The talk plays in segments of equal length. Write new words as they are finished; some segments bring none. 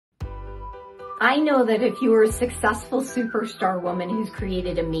I know that if you are a successful superstar woman who's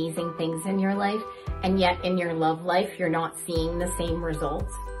created amazing things in your life, and yet in your love life, you're not seeing the same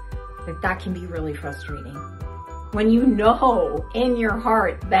results, that can be really frustrating. When you know in your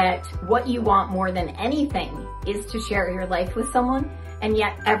heart that what you want more than anything is to share your life with someone, and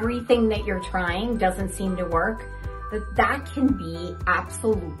yet everything that you're trying doesn't seem to work, that can be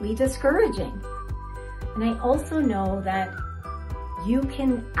absolutely discouraging. And I also know that you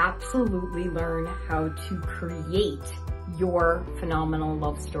can absolutely learn how to create your phenomenal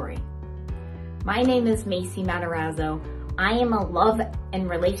love story. My name is Macy Matarazzo. I am a love and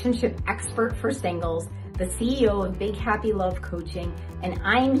relationship expert for singles, the CEO of Big Happy Love Coaching, and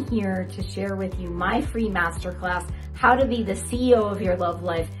I'm here to share with you my free masterclass, how to be the CEO of your love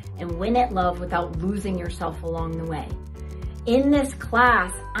life and win at love without losing yourself along the way. In this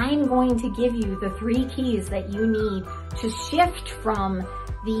class, I'm going to give you the 3 keys that you need to shift from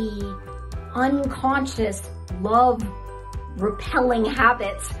the unconscious love repelling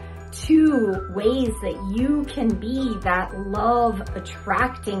habits to ways that you can be that love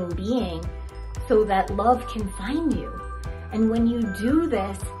attracting being so that love can find you. And when you do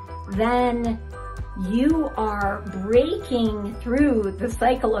this, then you are breaking through the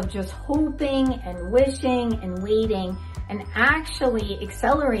cycle of just hoping and wishing and waiting and actually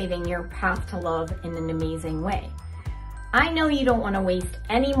accelerating your path to love in an amazing way. I know you don't want to waste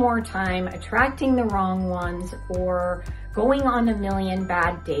any more time attracting the wrong ones or going on a million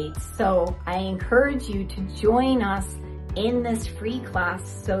bad dates. So I encourage you to join us in this free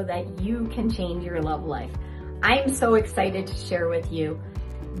class so that you can change your love life. I'm so excited to share with you.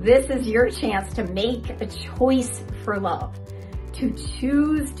 This is your chance to make a choice for love, to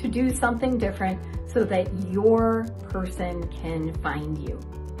choose to do something different so that your person can find you.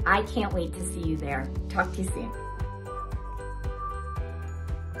 I can't wait to see you there. Talk to you soon.